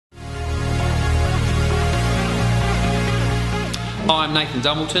Hi, I'm Nathan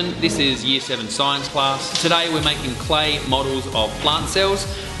Dumbleton. This is Year 7 Science class. Today we're making clay models of plant cells,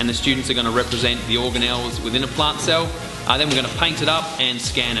 and the students are going to represent the organelles within a plant cell. Then we're going to paint it up and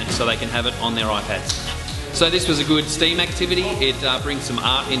scan it so they can have it on their iPads. So this was a good STEAM activity. It brings some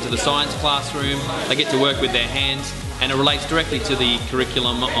art into the science classroom. They get to work with their hands, and it relates directly to the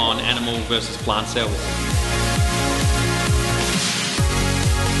curriculum on animal versus plant cells.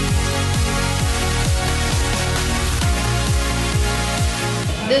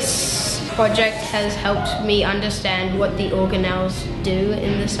 This project has helped me understand what the organelles do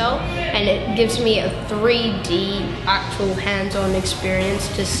in the cell, and it gives me a 3D actual hands-on experience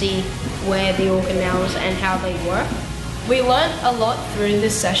to see where the organelles and how they work. We learned a lot through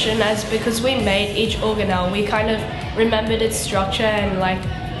this session, as because we made each organelle, we kind of remembered its structure and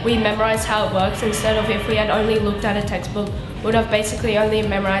we memorized how it works, instead of if we had only looked at a textbook, we would have basically only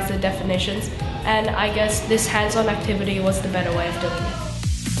memorized the definitions. And I guess this hands-on activity was the better way of doing it.